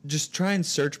 Just try and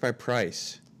search by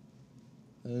price.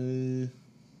 If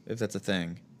that's a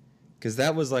thing. Because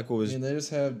that was what was... I mean, they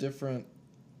just have different...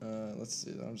 let's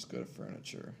see. I'll just go to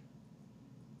furniture.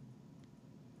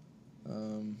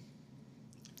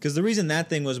 Because the reason that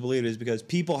thing was believed is because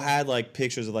people had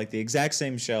pictures of the exact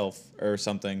same shelf or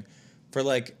something for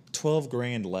 $12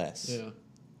 grand less. Yeah.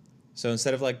 So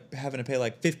instead of having to pay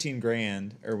 $15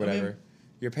 grand or whatever,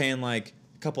 you're paying a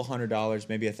couple $100,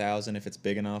 maybe $1,000 if it's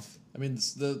big enough. I mean,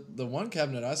 the one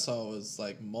cabinet I saw was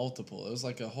multiple. It was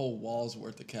a whole wall's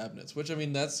worth of cabinets, which I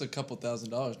mean that's a couple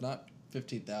 $1,000s, not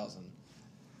 $15,000.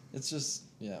 It's just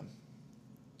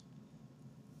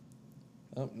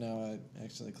Oh, now I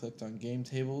actually clicked on game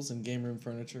tables and game room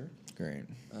furniture. Great.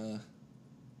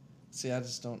 See, I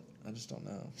just don't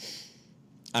know.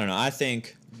 I don't know. I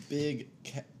think Big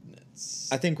cabinets.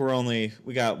 I think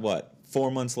we got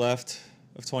 4 months left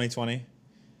of 2020. I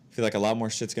feel a lot more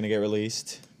shit's gonna get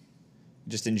released.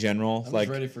 Just in general, I'm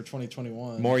ready for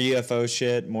 2021. More UFO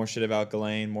shit, more shit about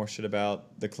Ghislaine, more shit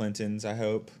about the Clintons. I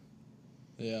hope.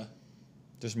 Yeah.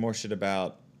 Just more shit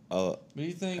about What do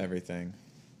you think? Everything.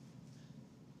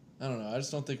 I don't know. I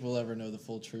just don't think we'll ever know the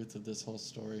full truth of this whole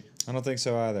story. I don't think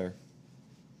so either.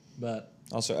 But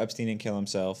also, Epstein didn't kill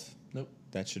himself. Nope.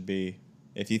 That should be...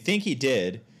 If you think he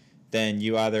did, then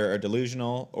you either are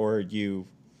delusional or you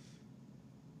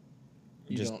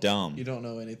just dumb. You don't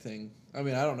know anything. I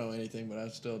mean, I don't know anything, but I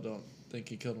still don't think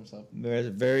he killed himself. There's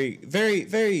very, very,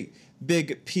 very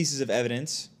big pieces of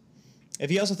evidence.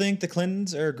 If you also think the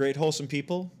Clintons are great, wholesome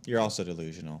people, you're also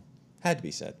delusional. Had to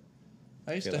be said.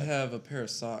 I used to have a pair of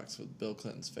socks with Bill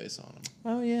Clinton's face on them.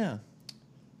 Oh, yeah.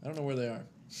 I don't know where they are.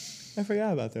 I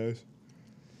forgot about those.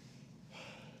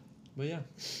 But yeah.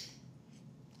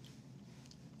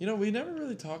 You know, we never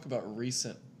really talk about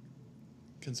recent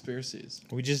conspiracies.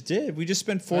 We just did. We just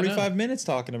spent 45 minutes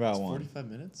talking about one. 45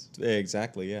 minutes?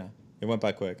 Exactly, yeah. It went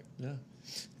by quick. Yeah.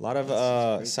 A lot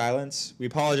of silence. We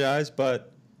apologize,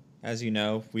 but as you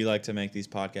know, we like to make these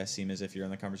podcasts seem as if you're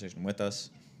in the conversation with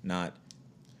us, not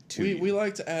to you. We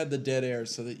like to add the dead air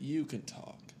so that you can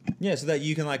talk. Yeah, so that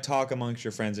you can like talk amongst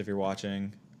your friends if you're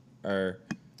watching, or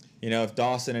if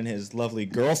Dawson and his lovely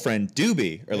girlfriend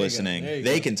Doobie are listening,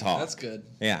 they can talk. That's good.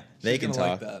 Yeah, they can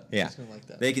talk. Like that. Yeah, She's gonna like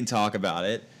that. They can talk about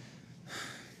it.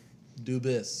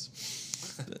 Doobis.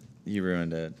 You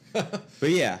ruined it. But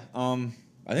yeah, I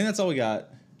think that's all we got.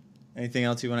 Anything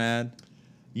else you want to add?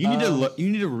 You need to look. You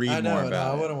need to read more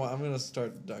about it. I'm gonna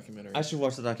start the documentary. I should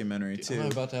watch the documentary too.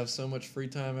 I'm about to have so much free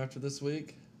time after this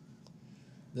week.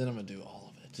 Then I'm gonna do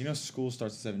all of it. School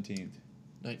starts the 17th.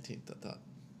 19th, I thought.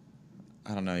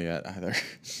 I don't know yet either.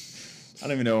 I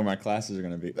don't even know where my classes are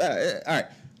gonna be. All right,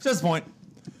 so that's the point.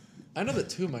 I know that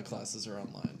 2 of my classes are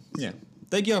online. So. Yeah.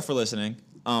 Thank you all for listening.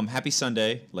 Happy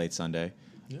Sunday, late Sunday.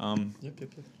 Yep.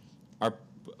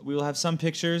 We will have some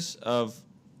pictures of.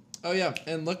 Oh yeah,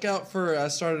 and look out for. I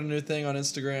started a new thing on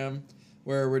Instagram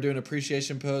where we're doing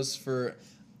appreciation posts for.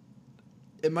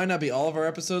 It might not be all of our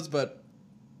episodes, but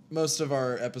most of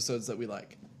our episodes that we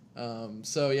like.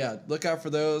 So yeah, look out for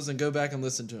those and go back and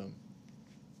listen to them.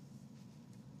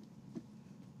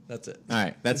 That's it. All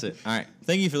right, that's it. All right,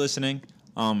 thank you for listening.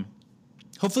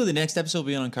 Hopefully the next episode will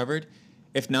be on Uncovered.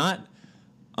 If not,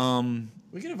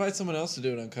 we can invite someone else to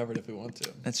do it Uncovered if we want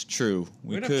to. That's true.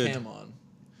 We're gonna have Cam on,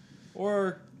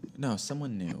 or no,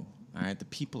 someone new. All right, the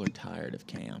people are tired of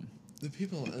Cam. The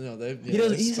people, no, they've. Yeah,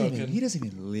 he doesn't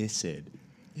even listen.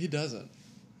 He doesn't.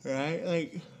 Right,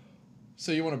 like.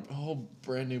 So you want a whole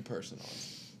brand new person on?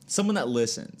 Someone that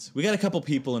listens. We got a couple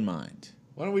people in mind.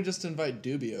 Why don't we just invite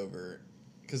Doobie over?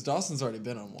 Because Dawson's already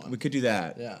been on one. We could do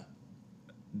that. Yeah.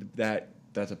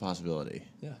 That's a possibility.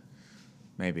 Yeah.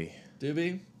 Maybe.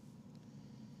 Doobie.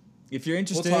 If you're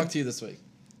interested, we'll talk to you this week.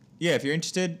 Yeah, if you're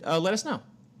interested, let us know.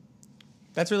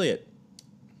 That's really it.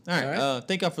 All right.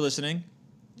 Thank y'all for listening,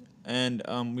 and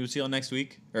we will see y'all next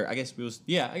week. Or I guess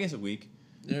a week.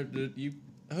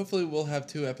 Hopefully we'll have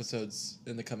 2 episodes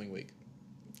in the coming week.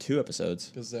 2 episodes.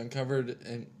 Because the Uncovered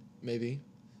and maybe,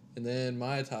 and then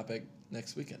my topic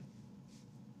next weekend.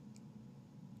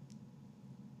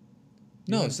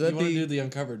 No, so that'd you want to do the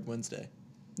Uncovered Wednesday.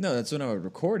 No, that's when I would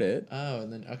record it. Oh,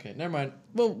 and then okay, never mind.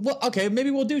 Well, okay, maybe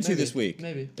we'll do 2 this week.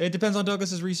 Maybe it depends on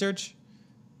Douglas's research.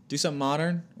 Do something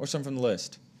modern or something from the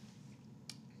list.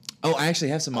 Oh, I actually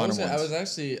have some modern ones. I was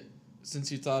actually,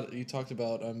 since you talked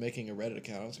about making a Reddit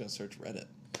account, I was going to search Reddit.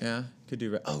 Yeah, could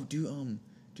do.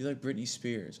 Do like Britney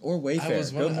Spears or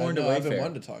Wayfair. Go more into Wayfair. I've been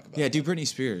wanting to talk about. Yeah, do Britney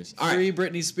Spears. Free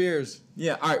Britney Spears.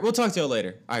 Yeah. All right. We'll talk to you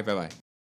later. All right. Bye bye.